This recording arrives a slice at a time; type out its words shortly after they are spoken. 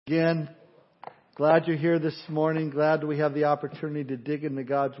Again, glad you're here this morning. Glad we have the opportunity to dig into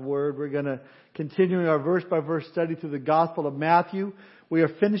God's Word. We're going to continue our verse-by-verse study through the Gospel of Matthew. We are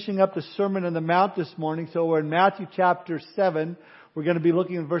finishing up the Sermon on the Mount this morning, so we're in Matthew chapter 7. We're going to be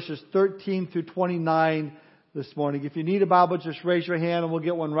looking at verses 13 through 29 this morning. If you need a Bible, just raise your hand and we'll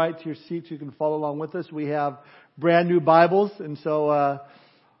get one right to your seat so you can follow along with us. We have brand new Bibles, and so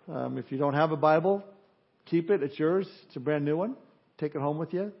if you don't have a Bible, keep it. It's yours. It's a brand new one. Take it home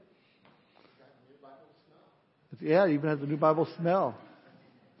with you. Yeah, it even has the new Bible smell.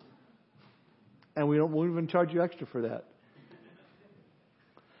 And we won't even charge you extra for that.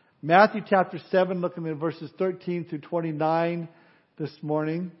 Matthew chapter 7, looking at verses 13 through 29 this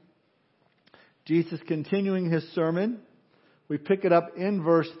morning. Jesus continuing His sermon. We pick it up in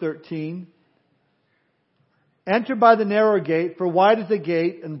verse 13. Enter by the narrow gate, for wide is the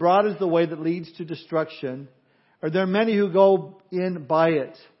gate, and broad is the way that leads to destruction. Are there many who go in by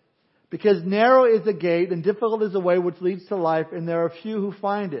it? Because narrow is the gate, and difficult is the way which leads to life, and there are few who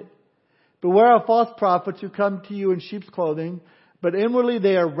find it. Beware of false prophets who come to you in sheep's clothing, but inwardly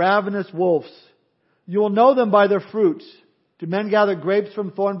they are ravenous wolves. You will know them by their fruits. Do men gather grapes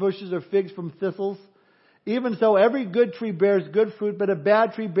from thorn bushes or figs from thistles? Even so, every good tree bears good fruit, but a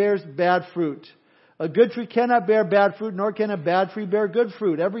bad tree bears bad fruit. A good tree cannot bear bad fruit, nor can a bad tree bear good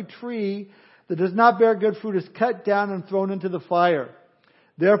fruit. Every tree that does not bear good fruit is cut down and thrown into the fire.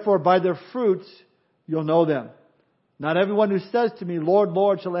 Therefore, by their fruits you'll know them. Not everyone who says to me, Lord,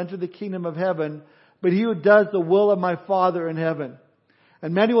 Lord, shall enter the kingdom of heaven, but he who does the will of my Father in heaven.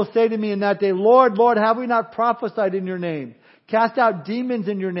 And many will say to me in that day, Lord, Lord, have we not prophesied in your name, cast out demons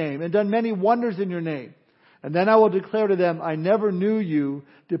in your name, and done many wonders in your name? And then I will declare to them, I never knew you.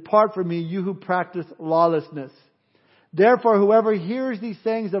 Depart from me, you who practice lawlessness. Therefore, whoever hears these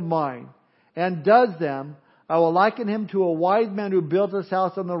sayings of mine and does them, I will liken him to a wise man who built his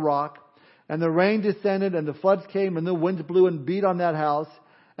house on the rock. And the rain descended, and the floods came, and the winds blew and beat on that house,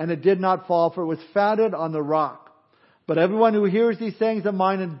 and it did not fall, for it was founded on the rock. But everyone who hears these sayings of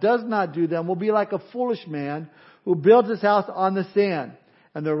mine and does not do them will be like a foolish man who built his house on the sand.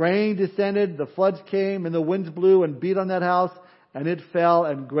 And the rain descended, the floods came, and the winds blew and beat on that house, and it fell,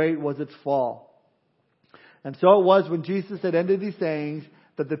 and great was its fall. And so it was when Jesus had ended these sayings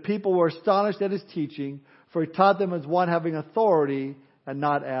that the people were astonished at His teaching, for He taught them as one having authority and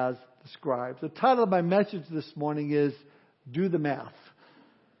not as the scribes. The title of my message this morning is Do the Math.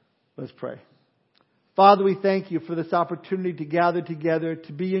 Let's pray. Father, we thank You for this opportunity to gather together,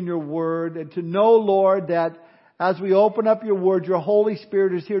 to be in Your Word, and to know, Lord, that as we open up Your Word, Your Holy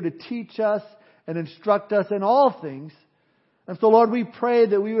Spirit is here to teach us and instruct us in all things. And so, Lord, we pray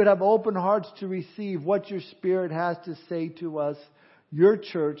that we would have open hearts to receive what Your Spirit has to say to us, Your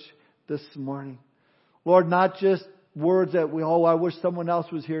church, this morning. Lord, not just words that I wish someone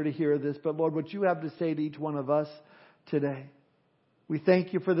else was here to hear this, but Lord, what You have to say to each one of us today. We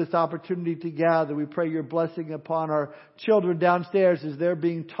thank You for this opportunity to gather. We pray Your blessing upon our children downstairs as they're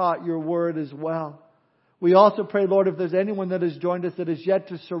being taught Your Word as well. We also pray, Lord, if there's anyone that has joined us that is yet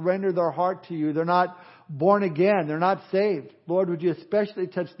to surrender their heart to You, they're not born again, they're not saved. Lord, would You especially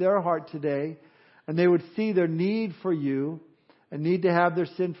touch their heart today, and they would see their need for You and need to have their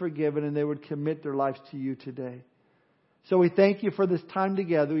sin forgiven, and they would commit their lives to You today. So we thank You for this time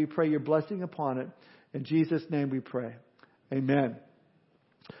together. We pray Your blessing upon it. In Jesus' name we pray. Amen.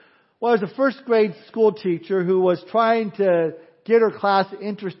 Well, there's a first grade school teacher who was trying to get her class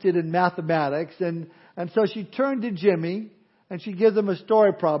interested in mathematics, and so she turned to Jimmy and she gives him a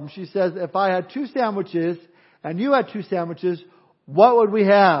story problem. She says, if I had 2 sandwiches and you had 2 sandwiches, what would we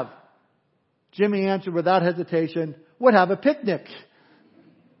have? Jimmy answered without hesitation, we'd have a picnic.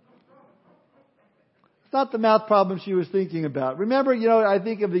 It's not the math problem she was thinking about. Remember, I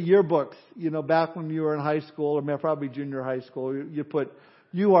think of the yearbooks, back when you were in high school or probably junior high school, you put,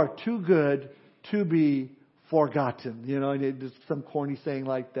 you are too good to be forgotten. And just some corny saying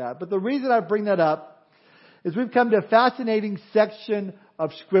like that. But the reason I bring that up is we've come to a fascinating section of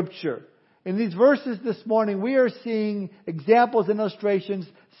Scripture. In these verses this morning, we are seeing examples and illustrations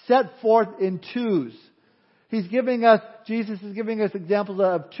set forth in twos. Jesus is giving us examples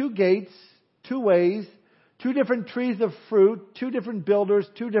of 2 gates, 2 ways, 2 different trees of fruit, 2 different builders,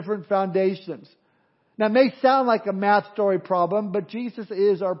 2 different foundations. Now, it may sound like a math story problem, but Jesus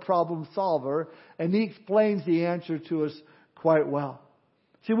is our problem solver, and He explains the answer to us quite well.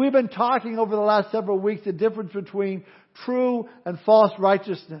 See, we've been talking over the last several weeks the difference between true and false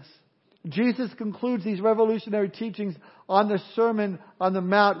righteousness. Jesus concludes these revolutionary teachings on the Sermon on the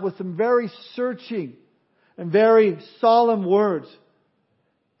Mount with some very searching and very solemn words.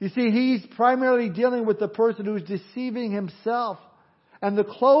 You see, He's primarily dealing with the person who is deceiving himself And the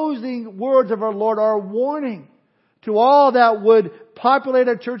closing words of our Lord are a warning to all that would populate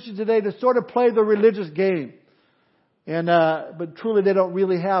our churches today to sort of play the religious game. But truly they don't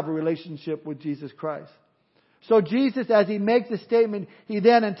really have a relationship with Jesus Christ. So Jesus, as He makes the statement, He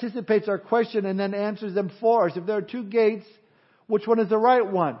then anticipates our question and then answers them for us. If there are two gates, which one is the right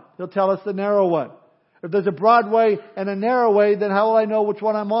one? He'll tell us the narrow one. If there's a broad way and a narrow way, then how will I know which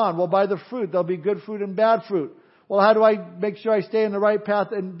one I'm on? Well, by the fruit. There'll be good fruit and bad fruit. Well, how do I make sure I stay in the right path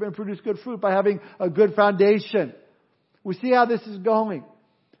and produce good fruit? By having a good foundation. We see how this is going.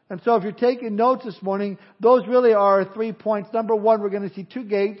 And so if you're taking notes this morning, those really are 3 points. Number one, we're going to see two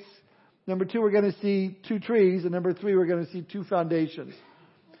gates. Number two, we're going to see two trees. And number three, we're going to see two foundations.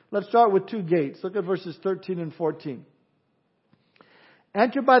 Let's start with two gates. Look at verses 13 and 14.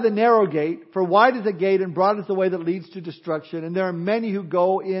 Enter by the narrow gate, for wide is the gate and broad is the way that leads to destruction, and there are many who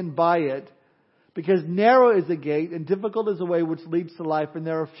go in by it. Because narrow is the gate and difficult is the way which leads to life, and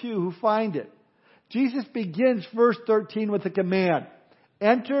there are few who find it. Jesus begins verse 13 with a command.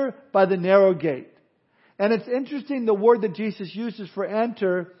 Enter by the narrow gate. And it's interesting, the word that Jesus uses for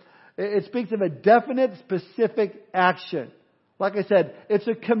enter, it speaks of a definite, specific action. Like I said, it's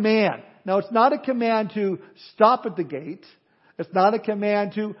a command. Now, it's not a command to stop at the gate. It's not a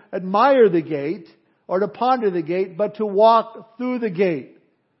command to admire the gate or to ponder the gate, but to walk through the gate.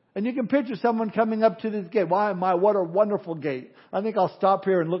 And you can picture someone coming up to this gate. What a wonderful gate. I think I'll stop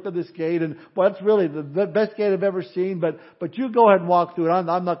here and look at this gate. And boy, that's really the best gate I've ever seen. But you go ahead and walk through it.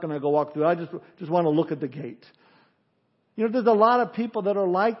 I'm not going to go walk through it. I just want to look at the gate. You know, there's a lot of people that are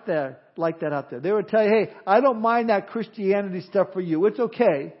like that out there. They would tell you, hey, I don't mind that Christianity stuff for you. It's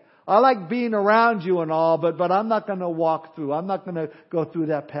okay. I like being around you and all, but I'm not going to walk through. I'm not going to go through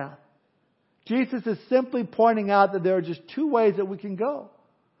that path. Jesus is simply pointing out that there are just two ways that we can go.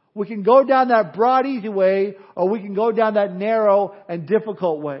 We can go down that broad, easy way, or we can go down that narrow and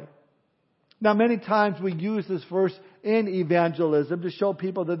difficult way. Now, many times we use this verse in evangelism to show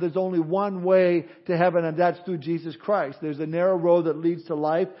people that there's only one way to heaven, and that's through Jesus Christ. There's a narrow road that leads to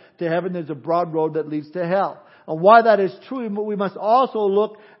life. To heaven, there's a broad road that leads to hell. And why that is true, we must also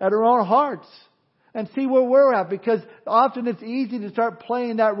look at our own hearts and see where we're at, because often it's easy to start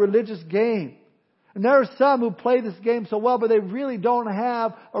playing that religious game. And there are some who play this game so well, but they really don't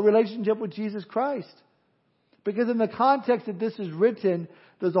have a relationship with Jesus Christ. Because in the context that this is written,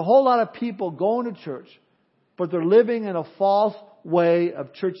 there's a whole lot of people going to church, but they're living in a false way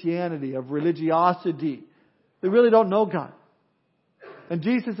of churchianity, of religiosity. They really don't know God. And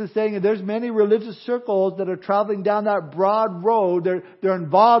Jesus is saying that there's many religious circles that are traveling down that broad road. They're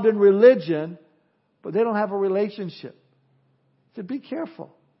involved in religion, but they don't have a relationship. So be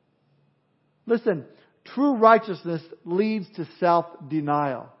careful. Listen, true righteousness leads to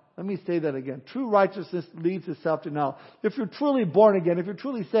self-denial. Let me say that again. True righteousness leads to self-denial. If you're truly born again, if you're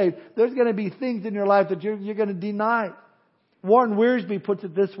truly saved, there's going to be things in your life that you're going to deny. Warren Wiersbe puts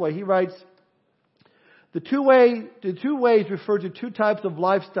it this way. He writes, the two ways refer to two types of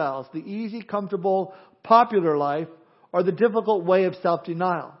lifestyles: the easy, comfortable, popular life, or the difficult way of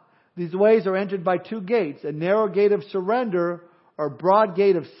self-denial. These ways are entered by two gates: a narrow gate of surrender or a broad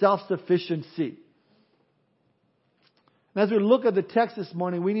gate of self-sufficiency. And as we look at the text this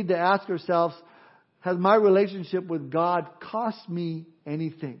morning, we need to ask ourselves, has my relationship with God cost me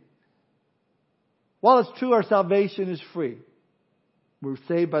anything? While it's true our salvation is free. We're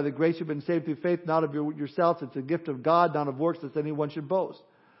saved by the grace. You've been saved through faith, not of yourselves. It's a gift of God, not of works, that anyone should boast.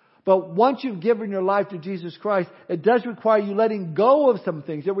 But once you've given your life to Jesus Christ, it does require you letting go of some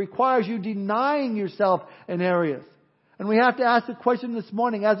things. It requires you denying yourself in areas. And we have to ask the question this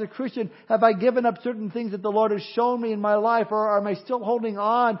morning, as a Christian, have I given up certain things that the Lord has shown me in my life, or am I still holding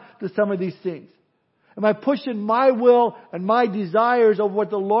on to some of these things? Am I pushing my will and my desires over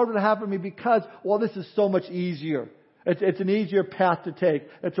what the Lord would have for me because, well, this is so much easier. It's an easier path to take.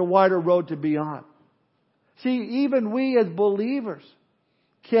 It's a wider road to be on. See, even we as believers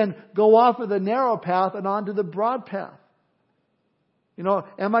can go off of the narrow path and onto the broad path. You know,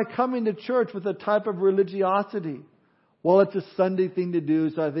 am I coming to church with a type of religiosity? Well, it's a Sunday thing to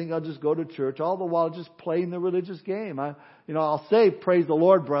do, so I think I'll just go to church, all the while just playing the religious game. I'll say, praise the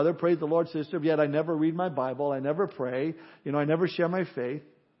Lord, brother, praise the Lord, sister, yet I never read my Bible, I never pray, I never share my faith.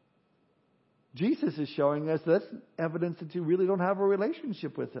 Jesus is showing us that's evidence that you really don't have a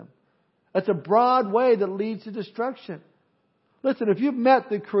relationship with Him. That's a broad way that leads to destruction. Listen, if you've met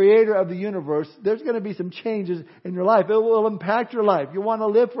the Creator of the universe, there's going to be some changes in your life. It will impact your life. You want to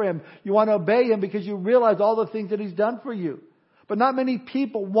live for Him. You want to obey Him because you realize all the things that He's done for you. But not many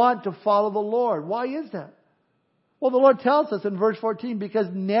people want to follow the Lord. Why is that? Well, the Lord tells us in verse 14, because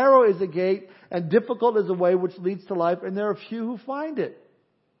narrow is the gate and difficult is the way which leads to life, and there are few who find it.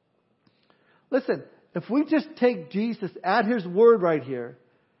 Listen, if we just take Jesus at His word right here,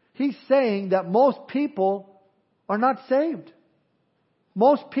 He's saying that most people are not saved.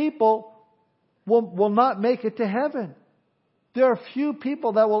 Most people will not make it to heaven. There are few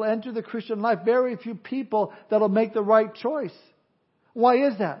people that will enter the Christian life. Very few people that will make the right choice. Why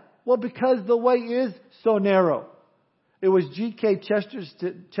is that? Well, because the way is so narrow. It was G.K.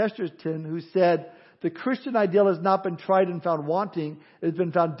 Chesterton who said, the Christian ideal has not been tried and found wanting. It has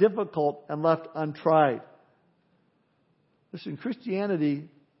been found difficult and left untried. Listen, Christianity,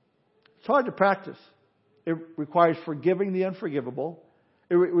 it's hard to practice. It requires forgiving the unforgivable.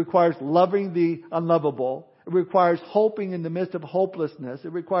 It requires loving the unlovable. It requires hoping in the midst of hopelessness.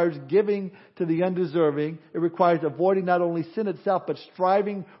 It requires giving to the undeserving. It requires avoiding not only sin itself, but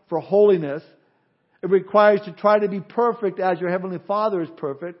striving for holiness. It requires to try to be perfect as your Heavenly Father is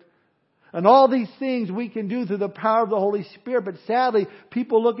perfect. And all these things we can do through the power of the Holy Spirit. But sadly,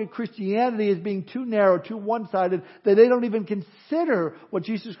 people look at Christianity as being too narrow, too one-sided, that they don't even consider what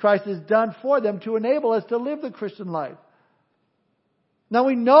Jesus Christ has done for them to enable us to live the Christian life. Now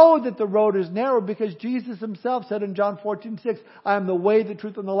we know that the road is narrow because Jesus Himself said in John 14:6, I am the way, the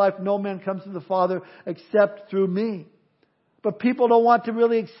truth, and the life. No man comes to the Father except through me. But people don't want to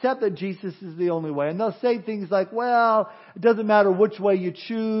really accept that Jesus is the only way. And they'll say things like, well, it doesn't matter which way you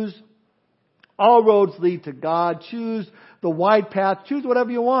choose. All roads lead to God. Choose the wide path. Choose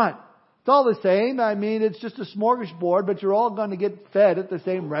whatever you want. It's all the same. I mean, it's just a smorgasbord, but you're all going to get fed at the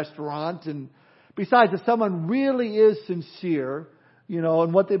same restaurant. And besides, if someone really is sincere,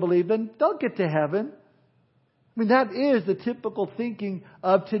 in what they believe, then they'll get to heaven. I mean, that is the typical thinking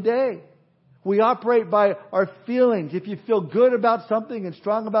of today. We operate by our feelings. If you feel good about something and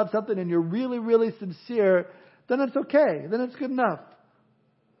strong about something and you're really, really sincere, then it's okay. Then it's good enough.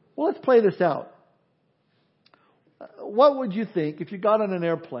 Well, let's play this out. What would you think if you got on an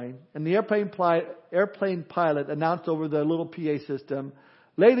airplane and the airplane pilot announced over the little PA system,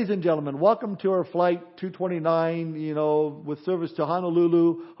 ladies and gentlemen, welcome to our flight 229, with service to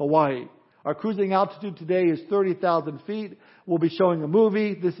Honolulu, Hawaii. Our cruising altitude today is 30,000 feet. We'll be showing a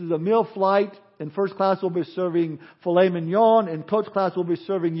movie. This is a meal flight. In first class, we'll be serving filet mignon. In coach class, we'll be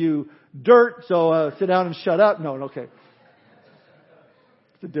serving you dirt. So sit down and shut up. No, okay.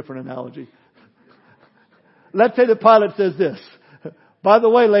 It's a different analogy. Let's say the pilot says this. By the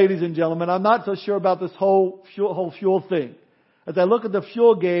way, ladies and gentlemen, I'm not so sure about this whole fuel thing. As I look at the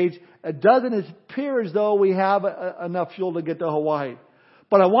fuel gauge, it doesn't appear as though we have enough fuel to get to Hawaii.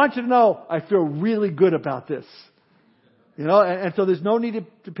 But I want you to know, I feel really good about this. And so there's no need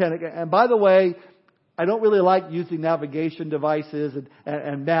to panic. And by the way, I don't really like using navigation devices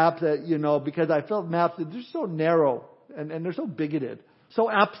and maps, because I feel maps, they're so narrow and they're so bigoted, so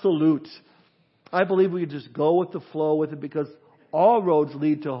absolute. I believe we just go with the flow with it because all roads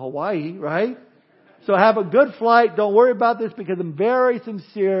lead to Hawaii, right? So have a good flight. Don't worry about this because I'm very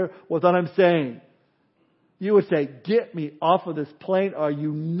sincere with what I'm saying. You would say, get me off of this plane. Are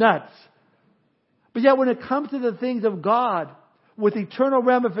you nuts? But yet when it comes to the things of God, with eternal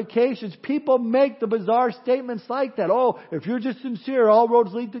ramifications, people make the bizarre statements like that. Oh, if you're just sincere, all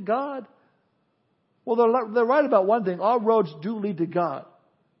roads lead to God. Well, they're right about one thing. All roads do lead to God.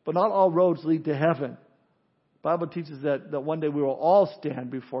 But not all roads lead to heaven. The Bible teaches that one day we will all stand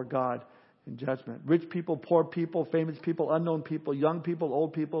before God in judgment. Rich people, poor people, famous people, unknown people, young people,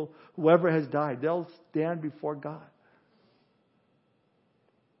 old people, whoever has died, they'll stand before God.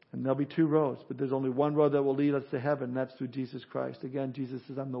 And there'll be two roads, but there's only one road that will lead us to heaven, and that's through Jesus Christ. Again, Jesus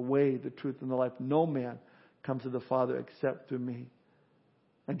says, I'm the way, the truth, and the life. No man comes to the Father except through me.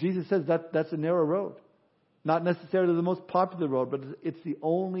 And Jesus says that's a narrow road. Not necessarily the most popular road, but it's the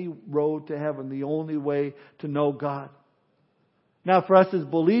only road to heaven, the only way to know God. Now, for us as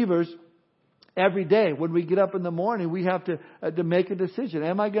believers, every day when we get up in the morning, we have to make a decision.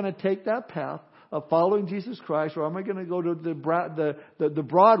 Am I going to take that path of following Jesus Christ, or am I going to go to the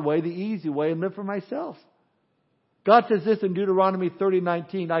broad way, the easy way, and live for myself? God says this in Deuteronomy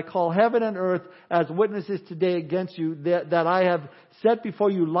 30:19, I call heaven and earth as witnesses today against you that I have set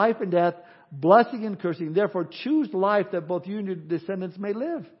before you life and death, blessing and cursing. Therefore choose life that both you and your descendants may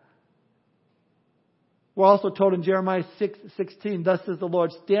live. We're also told in Jeremiah 6:16, thus says the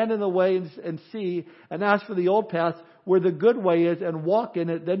Lord, stand in the way and see, and ask for the old path where the good way is, and walk in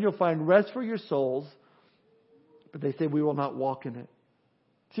it. Then you'll find rest for your souls. But they say we will not walk in it.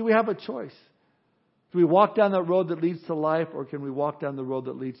 See, we have a choice. Do we walk down that road that leads to life, or can we walk down the road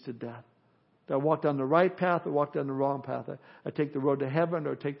that leads to death? Do I walk down the right path or walk down the wrong path? I take the road to heaven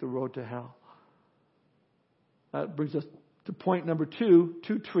or take the road to hell? That brings us to point number 2,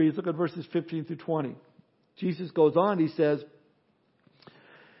 2 trees. Look at verses 15 through 20. Jesus goes on, he says,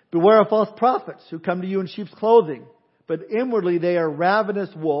 beware of false prophets who come to you in sheep's clothing, but inwardly they are ravenous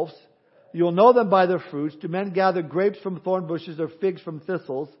wolves. You will know them by their fruits. Do men gather grapes from thorn bushes or figs from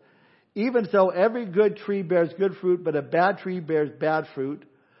thistles? Even so, every good tree bears good fruit, but a bad tree bears bad fruit.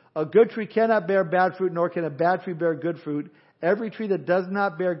 A good tree cannot bear bad fruit, nor can a bad tree bear good fruit. Every tree that does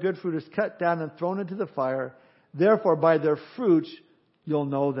not bear good fruit is cut down and thrown into the fire. Therefore, by their fruits, you'll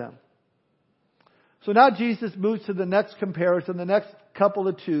know them. So now Jesus moves to the next comparison, the next couple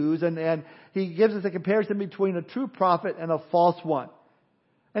of twos, and he gives us a comparison between a true prophet and a false one.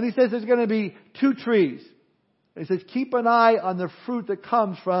 And he says there's going to be 2 trees. He says, keep an eye on the fruit that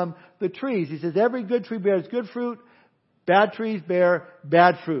comes from the trees. He says, every good tree bears good fruit. Bad trees bear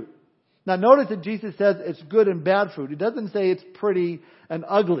bad fruit. Now notice that Jesus says it's good and bad fruit. He doesn't say it's pretty and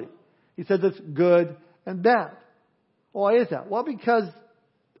ugly. He says it's good and bad. Why is that? Well, because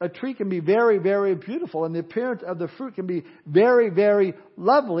a tree can be very, very beautiful, and the appearance of the fruit can be very, very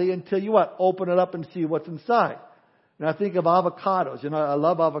lovely until you open it up and see what's inside. And I think of avocados. I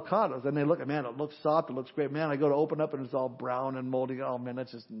love avocados. And they look, man, it looks soft, it looks great. Man, I go to open up and it's all brown and moldy. Oh man,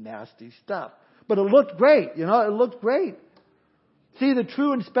 that's just nasty stuff. But it looked great, it looked great. See, the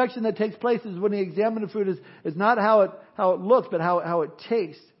true inspection that takes place is when you examine the fruit is not how it looks, but how it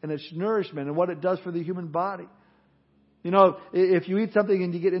tastes and its nourishment and what it does for the human body. If you eat something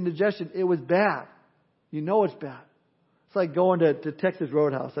and you get indigestion, it was bad. It's bad. It's like going to Texas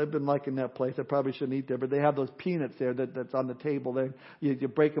Roadhouse. I've been liking that place. I probably shouldn't eat there, but they have those peanuts there that's on the table. There, you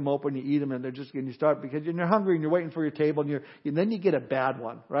break them open, you eat them, and you start because you're hungry and you're waiting for your table, and then you get a bad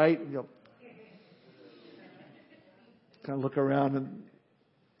one, right? Kind of look around and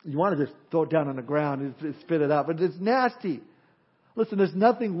you want to just throw it down on the ground and spit it out, but it's nasty. Listen, there's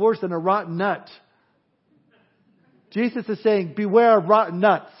nothing worse than a rotten nut. Jesus is saying, beware of rotten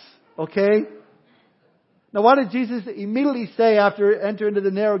nuts. Okay? Now, why did Jesus immediately say after enter into the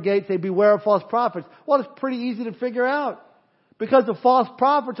narrow gate, say, beware of false prophets? Well, it's pretty easy to figure out. Because the false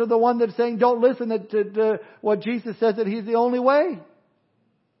prophets are the one that's saying, don't listen to what Jesus says, that He's the only way.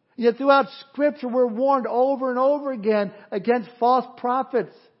 Yet throughout Scripture, we're warned over and over again against false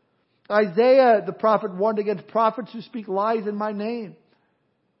prophets. Isaiah, the prophet, warned against prophets who speak lies in my name.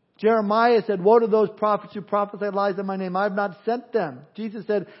 Jeremiah said, woe to those prophets who prophesy lies in my name. I have not sent them. Jesus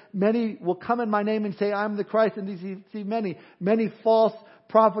said, many will come in my name and say, I am the Christ, and deceive many. Many false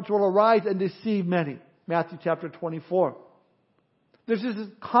prophets will arise and deceive many. Matthew chapter 24. There's this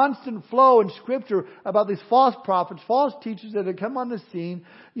constant flow in Scripture about these false prophets, false teachers that have come on the scene,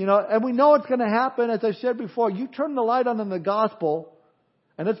 and we know it's going to happen. As I said before, you turn the light on in the gospel,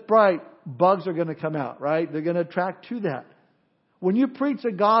 and it's bright, bugs are going to come out, right? They're going to attract to that. When you preach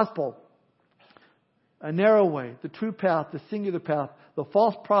the gospel, a narrow way, the true path, the singular path, the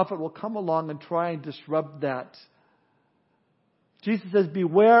false prophet will come along and try and disrupt that. Jesus says,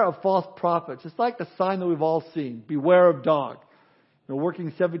 beware of false prophets. It's like a sign that we've all seen. Beware of dog.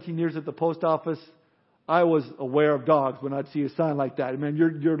 Working 17 years at the post office, I was aware of dogs when I'd see a sign like that.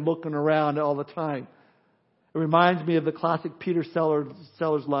 You're looking around all the time. It reminds me of the classic Peter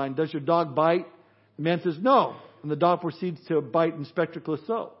Sellers line, does your dog bite? The man says, no. And the dog proceeds to bite Inspector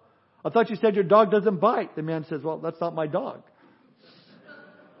Clouseau. I thought you said your dog doesn't bite. The man says, well, that's not my dog.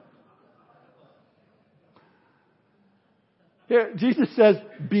 Here, Jesus says,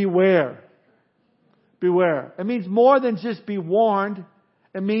 beware. Beware. It means more than just be warned.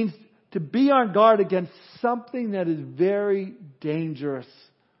 It means to be on guard against something that is very dangerous.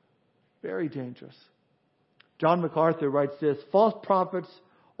 Very dangerous. John MacArthur writes this, false prophets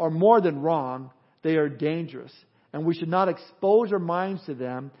are more than wrong. They are dangerous. And we should not expose our minds to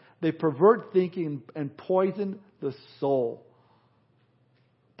them. They pervert thinking and poison the soul.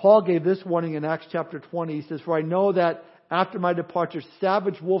 Paul gave this warning in Acts chapter 20. He says, for I know that after my departure,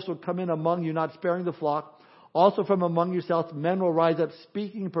 savage wolves will come in among you, not sparing the flock. Also from among yourselves, men will rise up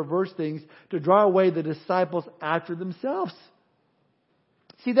speaking perverse things to draw away the disciples after themselves.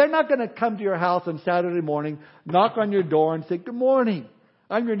 See, they're not going to come to your house on Saturday morning, knock on your door and say, good morning.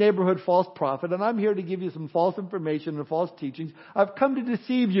 I'm your neighborhood false prophet, and I'm here to give you some false information and false teachings. I've come to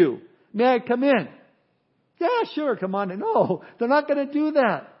deceive you. May I come in? Yeah, sure, come on in. No, they're not going to do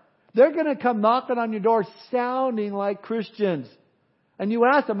that. They're going to come knocking on your door sounding like Christians. And you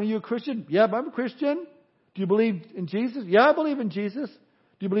ask them, are you a Christian? Yeah, I'm a Christian. Do you believe in Jesus? Yeah, I believe in Jesus.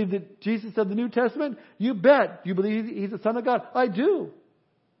 Do you believe that Jesus of the New Testament? You bet. Do you believe He's the Son of God? I do.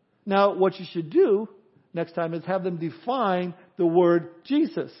 Now, what you should do next time is have them define the word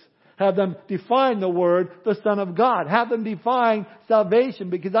Jesus. Have them define the word the Son of God. Have them define salvation,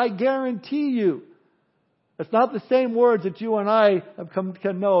 because I guarantee you, It's not the same words that you and I have come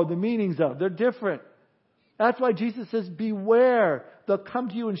to know the meanings of. They're different. That's why Jesus says, beware. They'll come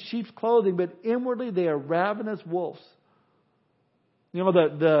to you in sheep's clothing, but inwardly they are ravenous wolves. You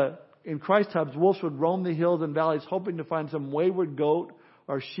know, in Christ's times, wolves would roam the hills and valleys hoping to find some wayward goat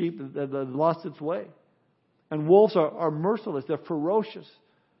or sheep that lost its way. And wolves are merciless. They're ferocious.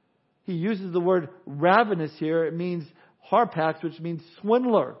 He uses the word ravenous here. It means harpax, which means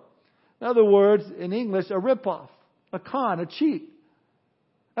swindler. In other words, in English, a ripoff, a con, a cheat.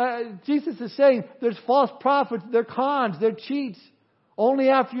 Jesus is saying there's false prophets, they're cons, they're cheats. Only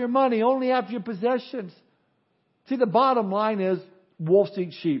after your money, only after your possessions. See, the bottom line is wolves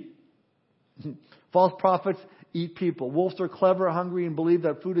eat sheep. False prophets eat people. Wolves are clever, hungry, and believe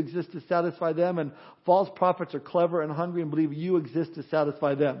that food exists to satisfy them. And false prophets are clever and hungry and believe you exist to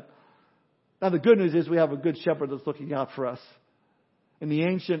satisfy them. Now the good news is we have a good shepherd that's looking out for us. In the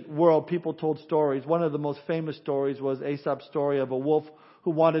ancient world, people told stories. One of the most famous stories was Aesop's story of a wolf who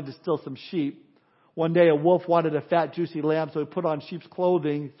wanted to steal some sheep. One day a wolf wanted a fat, juicy lamb, so he put on sheep's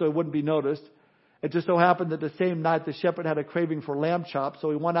clothing so it wouldn't be noticed. It just so happened that the same night the shepherd had a craving for lamb chops, so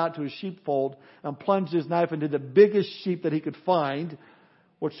he went out to his sheepfold and plunged his knife into the biggest sheep that he could find,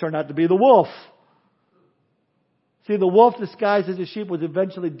 which turned out to be the wolf. See, the wolf disguised as a sheep was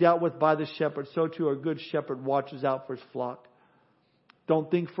eventually dealt with by the shepherd. So too a good shepherd watches out for his flock.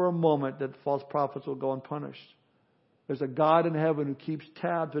 Don't think for a moment that false prophets will go unpunished. There's a God in heaven who keeps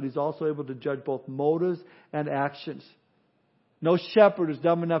tabs, but He's also able to judge both motives and actions. No shepherd is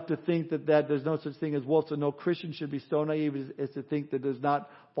dumb enough to think that there's no such thing as wolves, and no Christian should be so naive as to think that there's not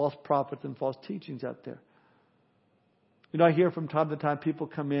false prophets and false teachings out there. You know, I hear from time to time people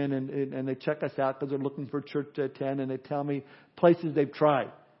come in and they check us out because they're looking for church to attend, and they tell me places they've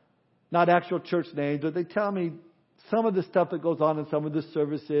tried. Not actual church names, but they tell me some of the stuff that goes on in some of the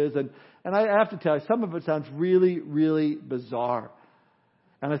services. And I have to tell you, some of it sounds really, really bizarre.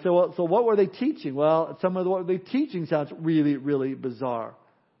 And I say, well, so what were they teaching? Well, some of what they're teaching sounds really, really bizarre.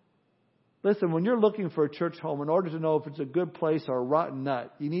 Listen, when you're looking for a church home, in order to know if it's a good place or a rotten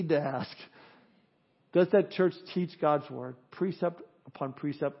nut, you need to ask, does that church teach God's Word? Precept upon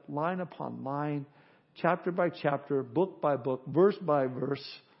precept, line upon line, chapter by chapter, book by book, verse by verse.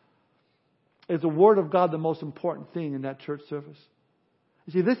 Is the Word of God the most important thing in that church service?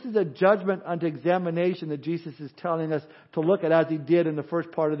 You see, this is a judgment unto examination that Jesus is telling us to look at, as He did in the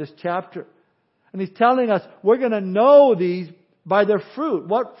first part of this chapter. And He's telling us we're going to know these by their fruit.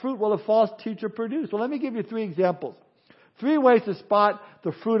 What fruit will a false teacher produce? Well, let me give you 3 examples. 3 ways to spot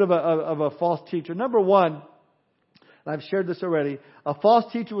the fruit of a false teacher. Number 1, and I've shared this already, a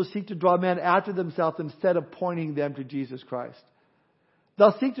false teacher will seek to draw men after themselves instead of pointing them to Jesus Christ.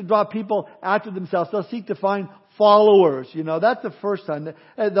 They'll seek to draw people after themselves. They'll seek to find followers. You know, that's the first sign.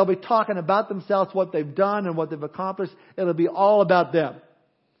 They'll be talking about themselves, what they've done and what they've accomplished. It'll be all about them.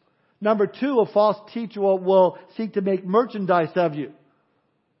 Number 2, a false teacher will seek to make merchandise of you.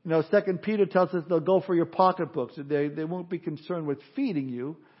 You know, 2 Peter tells us they'll go for your pocketbooks. They won't be concerned with feeding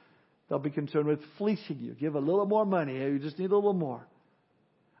you. They'll be concerned with fleecing you. Give a little more money. You just need a little more.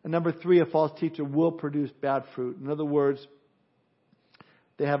 And number 3, a false teacher will produce bad fruit. In other words,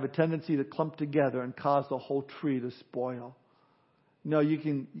 they have a tendency to clump together and cause the whole tree to spoil. No, you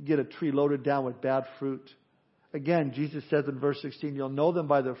can get a tree loaded down with bad fruit. Again, Jesus says in verse 16, you'll know them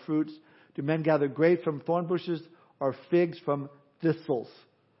by their fruits. Do men gather grapes from thorn bushes or figs from thistles?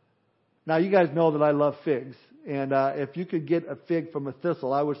 Now, you guys know that I love figs. And if you could get a fig from a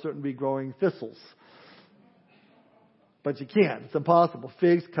thistle, I would certainly be growing thistles. But you can't. It's impossible.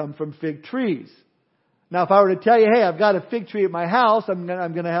 Figs come from fig trees. Now, if I were to tell you, hey, I've got a fig tree at my house, I'm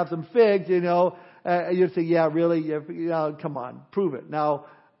going to have some figs, you know, you'd say, yeah, really? You know, come on, prove it. Now,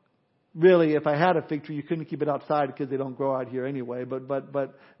 really, if I had a fig tree, you couldn't keep it outside because they don't grow out here anyway.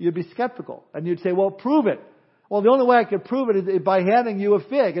 But you'd be skeptical. And you'd say, well, prove it. Well, the only way I could prove it is by handing you a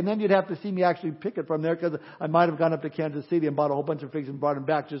fig. And then you'd have to see me actually pick it from there, because I might have gone up to Kansas City and bought a whole bunch of figs and brought them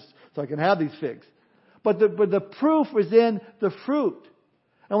back just so I can have these figs. But the proof is in the fruit.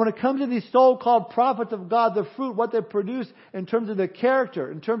 And when it comes to these so-called prophets of God, the fruit, what they produce in terms of their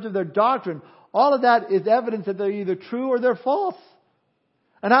character, in terms of their doctrine, all of that is evidence that they're either true or they're false.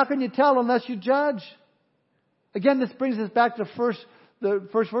 And how can you tell unless you judge? Again, this brings us back to the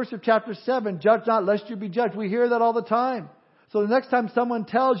first verse of chapter 7. Judge not lest you be judged. We hear that all the time. So the next time someone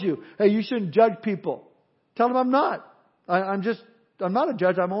tells you, hey, you shouldn't judge people, tell them I'm not. I'm not a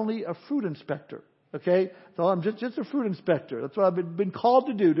judge. I'm only a fruit inspector. Okay? So I'm just a fruit inspector. That's what I've been called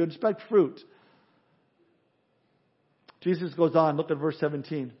to do, to inspect fruit. Jesus goes on. Look at verse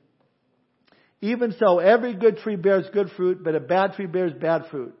 17. Even so, every good tree bears good fruit, but a bad tree bears bad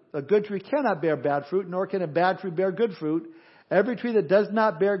fruit. a good tree cannot bear bad fruit, nor can a bad tree bear good fruit. Every tree that does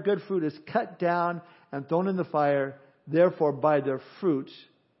not bear good fruit is cut down and thrown in the fire. Therefore, by their fruits,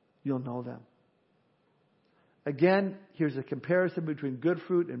 you'll know them. Again, here's a comparison between good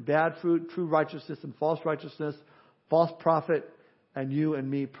fruit and bad fruit, true righteousness and false righteousness, false prophet, and you and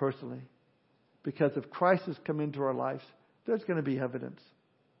me personally. Because if Christ has come into our lives, there's going to be evidence.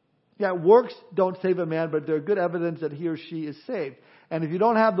 Yeah, works don't save a man, but they're good evidence that he or she is saved. And if you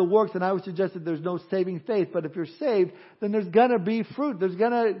don't have the works, then I would suggest that there's no saving faith. But if you're saved, then there's going to be fruit. There's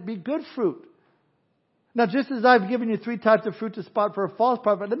going to be good fruit. Now, just as I've given you 3 types of fruit to spot for a false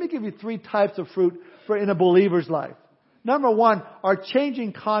prophet, let me give you 3 types of fruit for in a believer's life. Number 1, our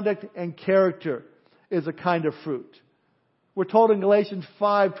changing conduct and character is a kind of fruit. We're told in Galatians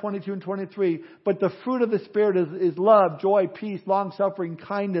 5:22 and 23, but the fruit of the Spirit is love, joy, peace, long-suffering,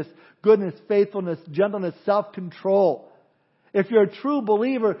 kindness, goodness, faithfulness, gentleness, self-control. If you're a true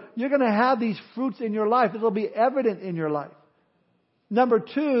believer, you're going to have these fruits in your life. It'll be evident in your life. Number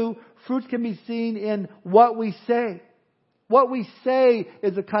 2, fruits can be seen in what we say. What we say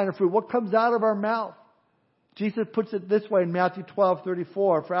is a kind of fruit. What comes out of our mouth. Jesus puts it this way in Matthew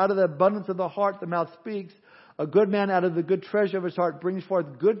 12:34, for out of the abundance of the heart the mouth speaks. A good man out of the good treasure of his heart brings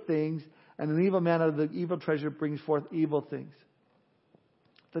forth good things, and an evil man out of the evil treasure brings forth evil things.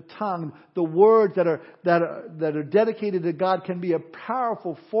 The tongue, the words that are dedicated to God can be a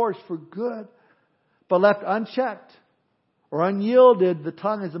powerful force for good, but left unchecked or unyielded, the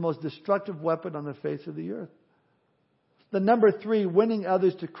tongue is the most destructive weapon on the face of the earth. The number 3, winning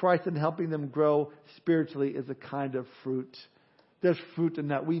others to Christ and helping them grow spiritually is a kind of fruit. There's fruit in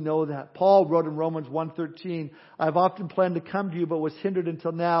that. We know that. Paul wrote in Romans 1:13, I've often planned to come to you, but was hindered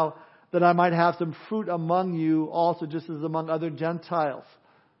until now, that I might have some fruit among you also, just as among other Gentiles.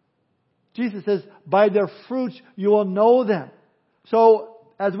 Jesus says, by their fruits you will know them. So,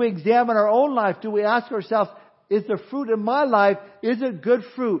 as we examine our own life, do we ask ourselves, is the fruit in my life, is it good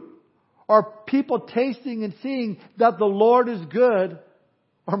fruit? Are people tasting and seeing that the Lord is good,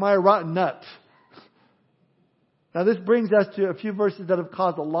 or am I a rotten nut? Now this brings us to a few verses that have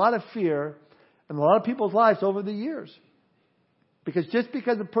caused a lot of fear in a lot of people's lives over the years. Because just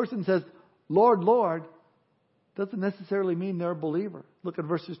because a person says, Lord, Lord, doesn't necessarily mean they're a believer. Look at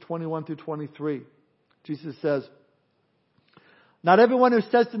verses 21 through 23. Jesus says, not everyone who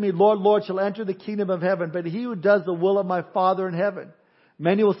says to me, Lord, Lord, shall enter the kingdom of heaven, but he who does the will of my Father in heaven.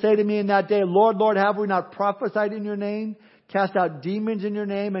 Many will say to me in that day, Lord, Lord, have we not prophesied in your name, cast out demons in your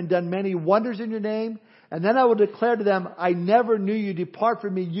name, and done many wonders in your name? And then I will declare to them, I never knew you. Depart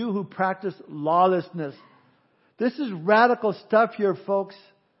from me, you who practice lawlessness. This is radical stuff here, folks.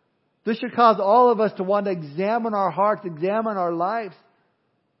 This should cause all of us to want to examine our hearts, examine our lives.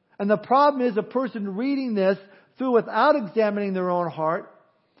 And the problem is a person reading this through without examining their own heart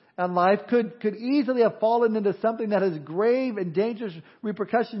and life could easily have fallen into something that has grave and dangerous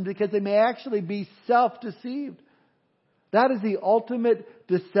repercussions because they may actually be self-deceived. That is the ultimate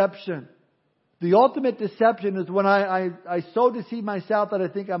deception. The ultimate deception is when I so deceive myself that I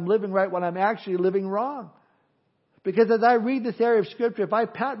think I'm living right when I'm actually living wrong. Because as I read this area of Scripture, if I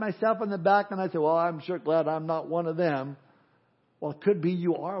pat myself on the back and I say, well, I'm sure glad I'm not one of them. Well, it could be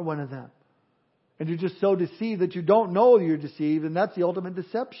you are one of them. And you're just so deceived that you don't know you're deceived, and that's the ultimate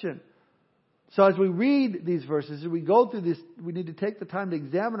deception. So as we read these verses, as we go through this, we need to take the time to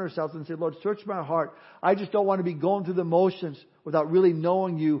examine ourselves and say, Lord, search my heart. I just don't want to be going through the motions without really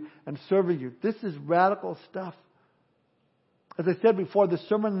knowing you and serving you. This is radical stuff. As I said before, the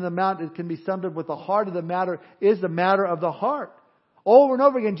Sermon on the Mount, it can be summed up with the heart of the matter is the matter of the heart. Over and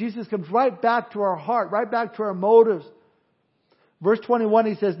over again, Jesus comes right back to our heart, right back to our motives. Verse 21,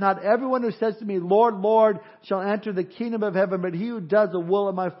 he says, not everyone who says to me, Lord, Lord, shall enter the kingdom of heaven, but he who does the will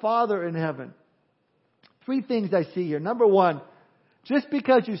of my Father in heaven. 3 things I see here. Number 1, just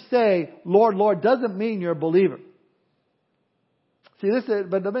because you say, Lord, Lord, doesn't mean you're a believer. See,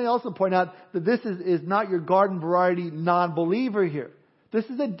 but let me also point out that this is not your garden variety non-believer here. This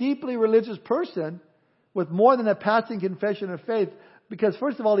is a deeply religious person with more than a passing confession of faith. Because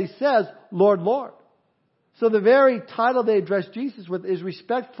first of all, he says, Lord, Lord. So the very title they address Jesus with is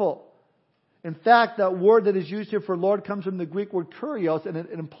respectful. In fact, that word that is used here for Lord comes from the Greek word kurios, and it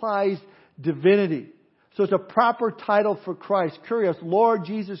implies divinity. So it's a proper title for Christ. Kurios, Lord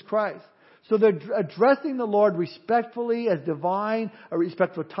Jesus Christ. So they're addressing the Lord respectfully as divine, a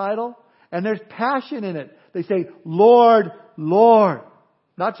respectful title. And there's passion in it. They say, Lord, Lord.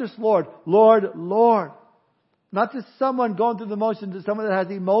 Not just Lord, Lord, Lord. Not just someone going through the motions, but someone that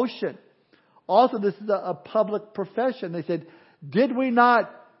has emotion. Also, this is a public profession. They said, did we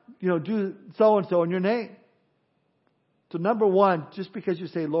not, do so-and-so in your name? So number one, just because you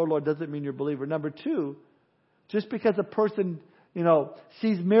say Lord, Lord doesn't mean you're a believer. Number two, just because a person,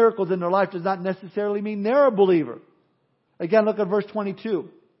 sees miracles in their life does not necessarily mean they're a believer. Again, look at verse 22.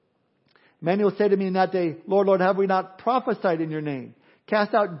 Many will say to me in that day, Lord, Lord, have we not prophesied in your name?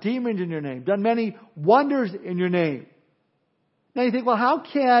 Cast out demons in your name? Done many wonders in your name? Now you think, well, how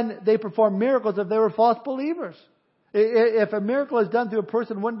can they perform miracles if they were false believers? If a miracle is done through a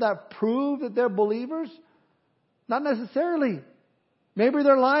person, wouldn't that prove that they're believers? Not necessarily. Maybe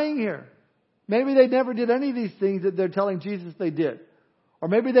they're lying here. Maybe they never did any of these things that they're telling Jesus they did. Or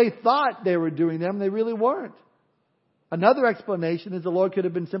maybe they thought they were doing them and they really weren't. Another explanation is the Lord could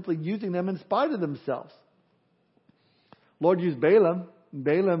have been simply using them in spite of themselves. Lord used Balaam.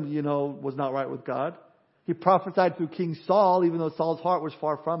 Balaam, was not right with God. He prophesied through King Saul, even though Saul's heart was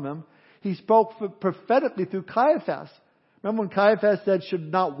far from him. He spoke prophetically through Caiaphas. Remember when Caiaphas said,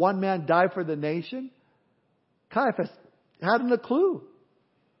 should not one man die for the nation? Caiaphas hadn't a clue.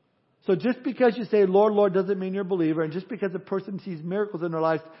 So just because you say, Lord, Lord, doesn't mean you're a believer. And just because a person sees miracles in their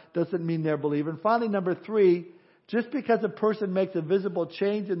lives doesn't mean they're a believer. And finally, number three, just because a person makes a visible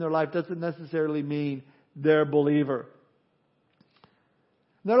change in their life doesn't necessarily mean they're a believer.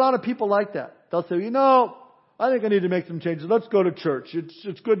 There are a lot of people like that. They'll say, I think I need to make some changes. Let's go to church.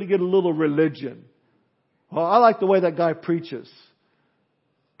 It's good to get a little religion. Well, I like the way that guy preaches.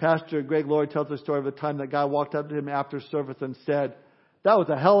 Pastor Greg Laurie tells the story of a time that guy walked up to him after service and said, that was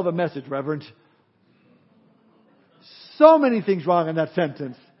a hell of a message, Reverend. So many things wrong in that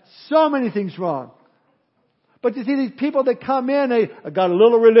sentence. So many things wrong. But you see these people that come in, they got a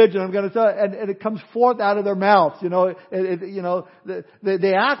little religion, I'm going to say, and it comes forth out of their mouths. They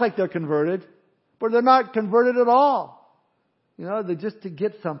act like they're converted, but they're not converted at all. They're just to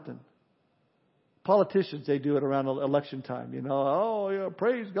get something. Politicians, they do it around election time.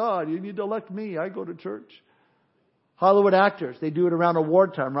 Praise God, you need to elect me. I go to church. Hollywood actors, they do it around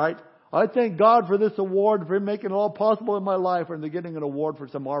award time, right? I thank God for this award, for making it all possible in my life. And they're getting an award for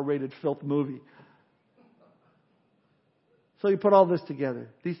some R-rated filth movie. So you put all this together.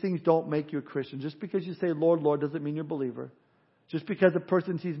 These things don't make you a Christian. Just because you say, Lord, Lord, doesn't mean you're a believer. Just because a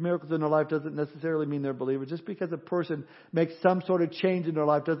person sees miracles in their life doesn't necessarily mean they're a believer. Just because a person makes some sort of change in their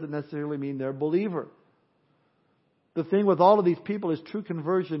life doesn't necessarily mean they're a believer. The thing with all of these people is true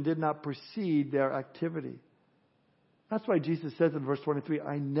conversion did not precede their activity. That's why Jesus says in verse 23,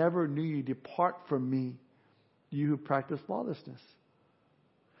 I never knew you. Depart from me, you who practice lawlessness.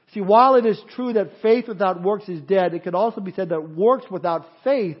 See, while it is true that faith without works is dead, it could also be said that works without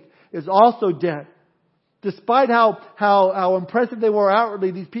faith is also dead. Despite how impressive they were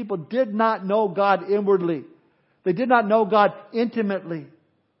outwardly, these people did not know God inwardly. They did not know God intimately.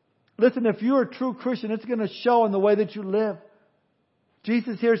 Listen, if you're a true Christian, it's going to show in the way that you live.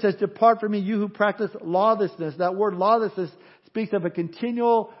 Jesus here says, depart from me, you who practice lawlessness. That word lawlessness speaks of a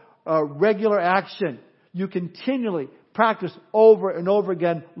continual, regular action. You continually practice over and over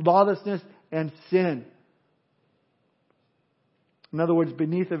again lawlessness and sin. In other words,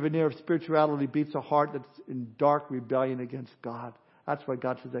 beneath a veneer of spirituality beats a heart that's in dark rebellion against God. That's why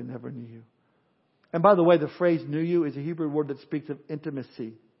God says, I never knew you. And by the way, the phrase knew you is a Hebrew word that speaks of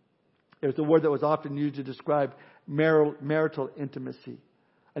intimacy. It was a word that was often used to describe marital intimacy.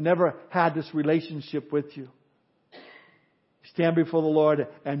 I never had this relationship with you. Stand before the Lord,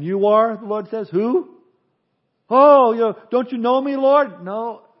 and you are, the Lord says, who? Oh, don't you know me, Lord?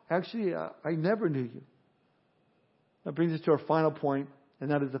 No, actually, I never knew you. That brings us to our final point,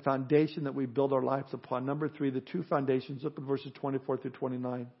 and that is the foundation that we build our lives upon. Number 3, the two foundations. Look at verses 24 through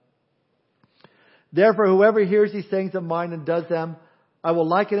 29. Therefore, whoever hears these sayings of mine and does them, I will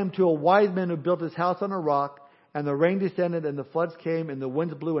liken him to a wise man who built his house on a rock, and the rain descended, and the floods came, and the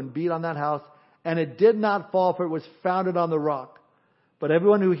winds blew and beat on that house, and it did not fall, for it was founded on the rock. But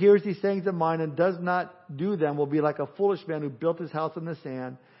everyone who hears these sayings of mine and does not do them will be like a foolish man who built his house on the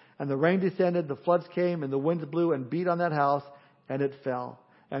sand. And the rain descended, the floods came, and the winds blew and beat on that house, and it fell.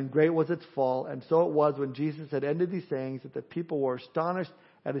 And great was its fall. And so it was when Jesus had ended these sayings that the people were astonished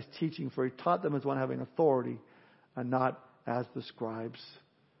at his teaching, for he taught them as one having authority and not as the scribes.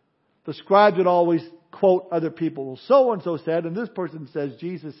 The scribes would always quote other people. Well, so-and-so said, and this person says,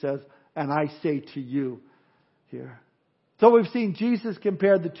 Jesus says, and I say to you here. So we've seen Jesus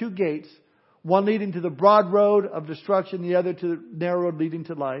compare the two gates, one leading to the broad road of destruction, the other to the narrow road leading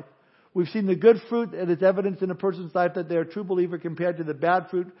to life. We've seen the good fruit that is evidence in a person's life that they're a true believer compared to the bad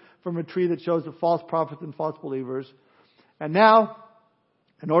fruit from a tree that shows the false prophets and false believers. And now,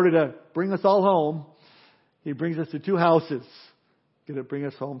 in order to bring us all home, he brings us to two houses. Going to bring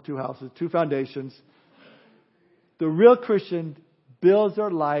us home, two houses, two foundations. The real Christian builds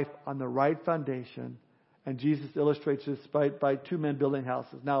their life on the right foundation, And Jesus illustrates this by two men building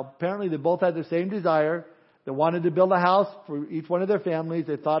houses. Now, apparently they both had the same desire. They wanted to build a house for each one of their families.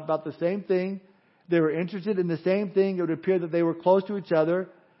 They thought about the same thing. They were interested in the same thing. It would appear that they were close to each other.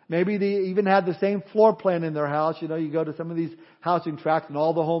 Maybe they even had the same floor plan in their house. You know, you go to some of these housing tracts and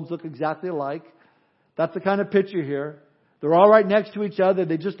all the homes look exactly alike. That's the kind of picture here. They're all right next to each other.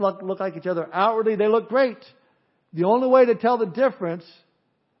 They just look like each other. Outwardly, they look great. The only way to tell the difference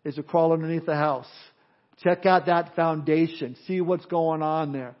is to crawl underneath the house. Check out that foundation. See what's going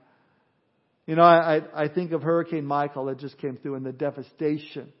on there. You know, I think of Hurricane Michael that just came through and the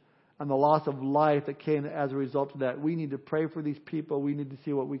devastation and the loss of life that came as a result of that. We need to pray for these people. We need to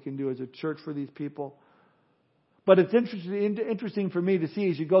see what we can do as a church for these people. But it's interesting for me to see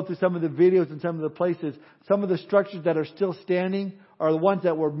as you go through some of the videos and some of the places, some of the structures that are still standing are the ones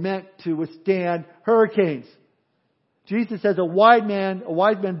that were meant to withstand hurricanes. Jesus says a wise man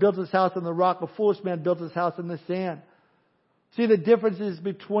built his house on the rock, a foolish man built his house on the sand. See the differences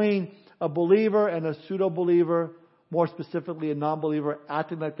between a believer and a pseudo-believer, more specifically a non-believer,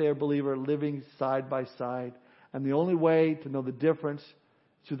 acting like they're a believer, living side by side. And the only way to know the difference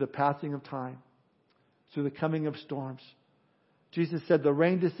is through the passing of time, through the coming of storms. Jesus said the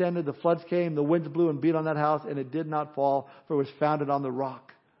rain descended, the floods came, the winds blew and beat on that house, and it did not fall, for it was founded on the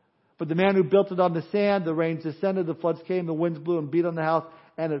rock. But the man who built it on the sand, the rains descended, the floods came, the winds blew and beat on the house,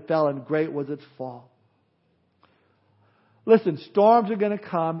 and it fell, and great was its fall. Listen, storms are going to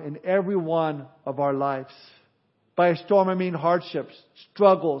come in every one of our lives. By a storm, I mean hardships,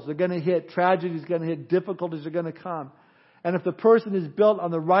 struggles. They're going to hit. Tragedies are going to hit. Difficulties are going to come. And if the person is built on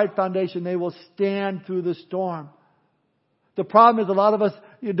the right foundation, they will stand through the storm. The problem is a lot of us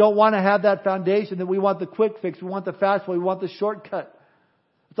don't want to have that foundation, that we want the quick fix. We want the fast way. We want the shortcut.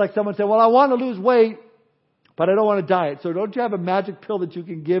 It's like someone said, well, I want to lose weight, but I don't want to diet. So don't you have a magic pill that you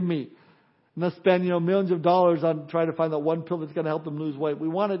can give me? And they'll spend, millions of dollars on trying to find that one pill that's going to help them lose weight. We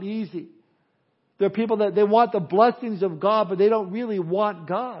want it easy. There are people that they want the blessings of God, but they don't really want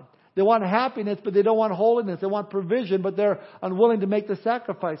God. They want happiness, but they don't want holiness. They want provision, but they're unwilling to make the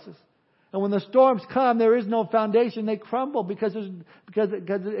sacrifices. And when the storms come, there is no foundation. They crumble because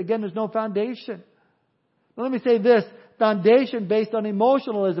again, there's no foundation. Now, let me say this. Foundation based on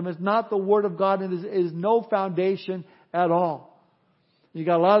emotionalism is not the Word of God, and is no foundation at all. You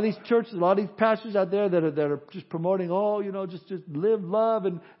got a lot of these churches, a lot of these pastors out there that are just promoting, just live, love,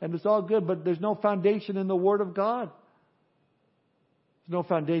 and it's all good, but there's no foundation in the Word of God. There's no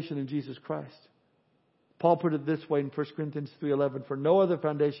foundation in Jesus Christ. Paul put it this way in 1 Corinthians 3:11, for no other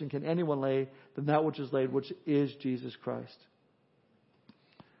foundation can anyone lay than that which is laid, which is Jesus Christ.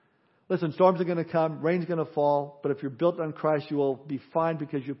 Listen, storms are going to come, rain's going to fall, but if you're built on Christ, you will be fine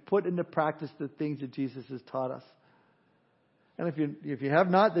because you put into practice the things that Jesus has taught us. And if you have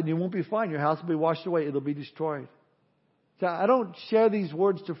not, then you won't be fine. Your house will be washed away. It'll be destroyed. So I don't share these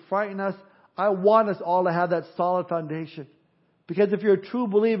words to frighten us. I want us all to have that solid foundation. Because if you're a true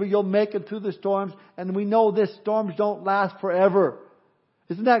believer, you'll make it through the storms. And we know this, storms don't last forever.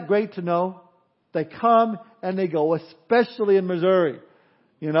 Isn't that great to know? They come and they go, especially in Missouri.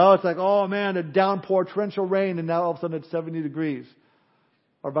 It's like, oh man, a downpour, torrential rain, and now all of a sudden it's 70 degrees.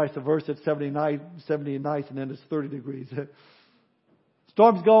 Or vice versa, it's 70 nights, and then it's 30 degrees.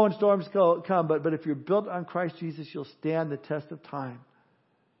 Storms go and storms come, but if you're built on Christ Jesus, you'll stand the test of time.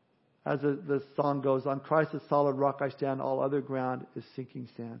 As the song goes, on Christ the solid rock I stand, all other ground is sinking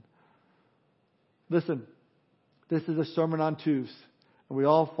sand. Listen, this is a sermon on twos. And we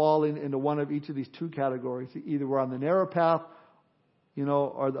all fall into one of each of these two categories. Either we're on the narrow path,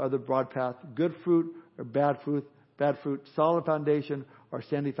 or the broad path. Good fruit or bad fruit. Bad fruit, solid foundation or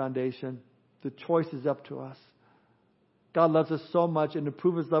sandy foundation. The choice is up to us. God loves us so much, and to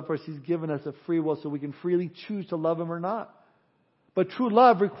prove His love for us, He's given us a free will so we can freely choose to love Him or not. But true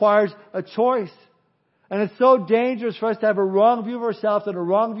love requires a choice. And it's so dangerous for us to have a wrong view of ourselves and a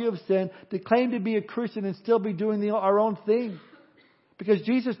wrong view of sin, to claim to be a Christian and still be doing our own thing. Because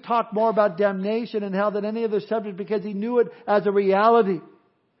Jesus talked more about damnation and hell than any other subject, because He knew it as a reality.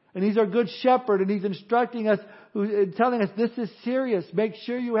 And He's our good shepherd, and He's instructing us, telling us this is serious. Make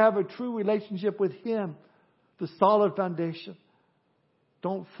sure you have a true relationship with Him. The solid foundation.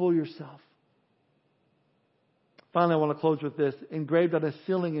 Don't fool yourself. Finally, I want to close with this. Engraved on a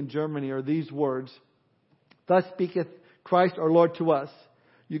ceiling in Germany are these words. Thus speaketh Christ our Lord to us.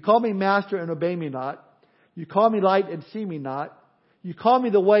 You call me master and obey me not. You call me light and see me not. You call me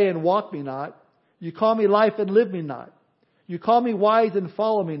the way and walk me not. You call me life and live me not. You call me wise and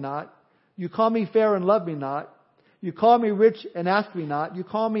follow me not. You call me fair and love me not. You call me rich and ask me not. You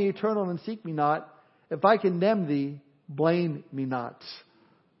call me eternal and seek me not. If I condemn thee, blame me not.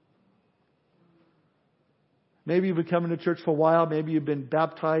 Maybe you've been coming to church for a while. Maybe you've been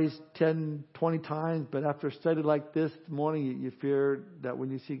baptized 10, 20 times. But after a study like this morning, you fear that when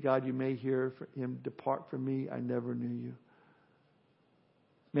you see God, you may hear Him, "Depart from me, I never knew you."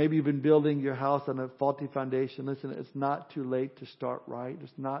 Maybe you've been building your house on a faulty foundation. Listen, it's not too late to start right.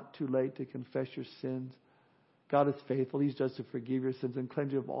 It's not too late to confess your sins. God is faithful. He does to forgive your sins and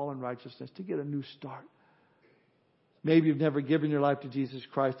cleanse you of all unrighteousness, to get a new start. Maybe you've never given your life to Jesus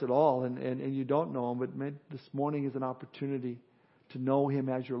Christ at all and you don't know Him, but this morning is an opportunity to know Him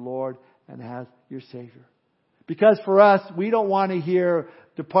as your Lord and as your Savior. Because for us, we don't want to hear,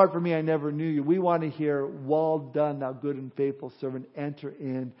 "Depart from me, I never knew you." We want to hear, "Well done, thou good and faithful servant. Enter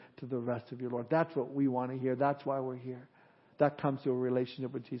into the rest of your Lord." That's what we want to hear. That's why we're here. That comes through a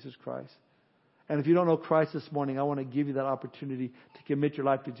relationship with Jesus Christ. And if you don't know Christ this morning, I want to give you that opportunity to commit your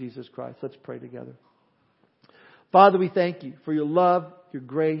life to Jesus Christ. Let's pray together. Father, we thank you for your love, your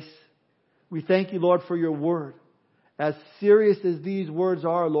grace. We thank you, Lord, for your word. As serious as these words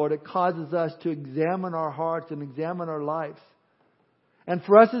are, Lord, it causes us to examine our hearts and examine our lives. And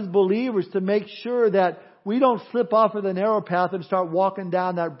for us as believers to make sure that we don't slip off of the narrow path and start walking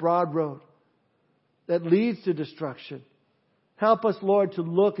down that broad road that leads to destruction. Help us, Lord, to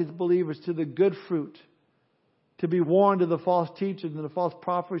look as believers to the good fruit, to be warned of the false teachers and the false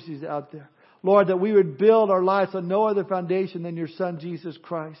prophecies out there. Lord, that we would build our lives on no other foundation than your Son, Jesus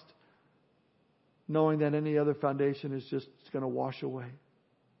Christ, knowing that any other foundation is just going to wash away.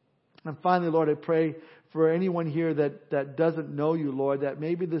 And finally, Lord, I pray for anyone here that doesn't know you, Lord, that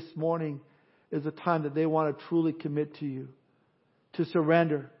maybe this morning is a time that they want to truly commit to you, to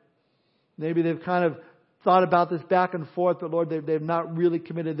surrender. Maybe they've kind of thought about this back and forth, but Lord, they've not really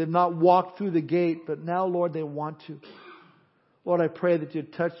committed. They've not walked through the gate, but now, Lord, they want to. Lord, I pray that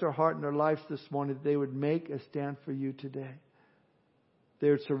you'd touch their heart and their lives this morning, that they would make a stand for you today.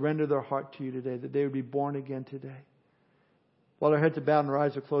 They would surrender their heart to you today, that they would be born again today. While our heads are bowed and our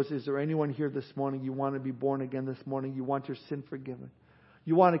eyes are closed, is there anyone here this morning you want to be born again this morning? You want your sin forgiven?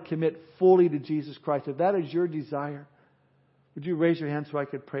 You want to commit fully to Jesus Christ? If that is your desire, would you raise your hand so I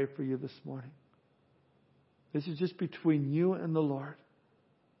could pray for you this morning? This is just between you and the Lord.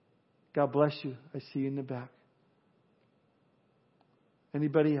 God bless you. I see you in the back.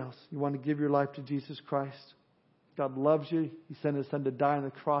 Anybody else? You want to give your life to Jesus Christ? God loves you. He sent His Son to die on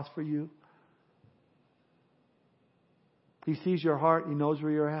the cross for you. He sees your heart. He knows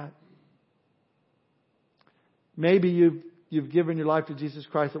where you're at. Maybe you've given your life to Jesus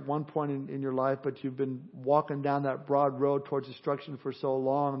Christ at one point in your life, but you've been walking down that broad road towards destruction for so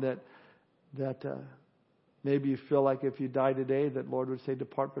long that maybe you feel like if you die today, that Lord would say,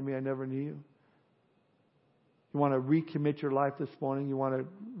 "Depart from me, I never knew you." You want to recommit your life this morning. You want to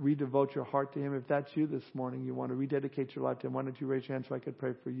redevote your heart to Him. If that's you this morning, you want to rededicate your life to Him. Why don't you raise your hand so I could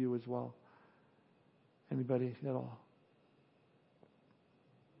pray for you as well? Anybody at all?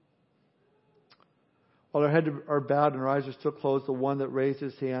 While our heads are bowed and our eyes are still closed, the one that raised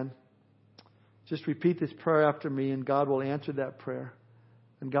his hand, just repeat this prayer after me, and God will answer that prayer.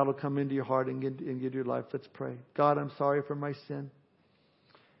 And God will come into your heart and give your life. Let's pray. God, I'm sorry for my sin,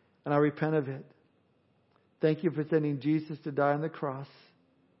 and I repent of it. Thank you for sending Jesus to die on the cross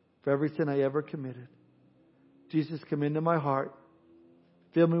for every sin I ever committed. Jesus, come into my heart.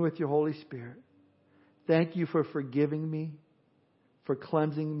 Fill me with your Holy Spirit. Thank you for forgiving me, for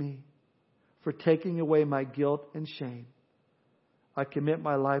cleansing me, for taking away my guilt and shame. I commit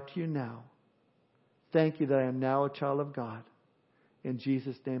my life to you now. Thank you that I am now a child of God. In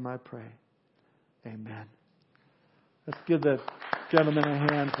Jesus' name I pray. Amen. Let's give the gentleman a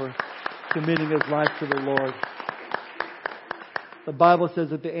hand for committing his life to the Lord. The Bible says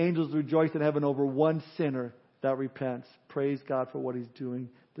that the angels rejoice in heaven over one sinner that repents. Praise God for what He's doing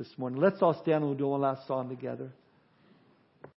this morning. Let's all stand and we'll do one last song together.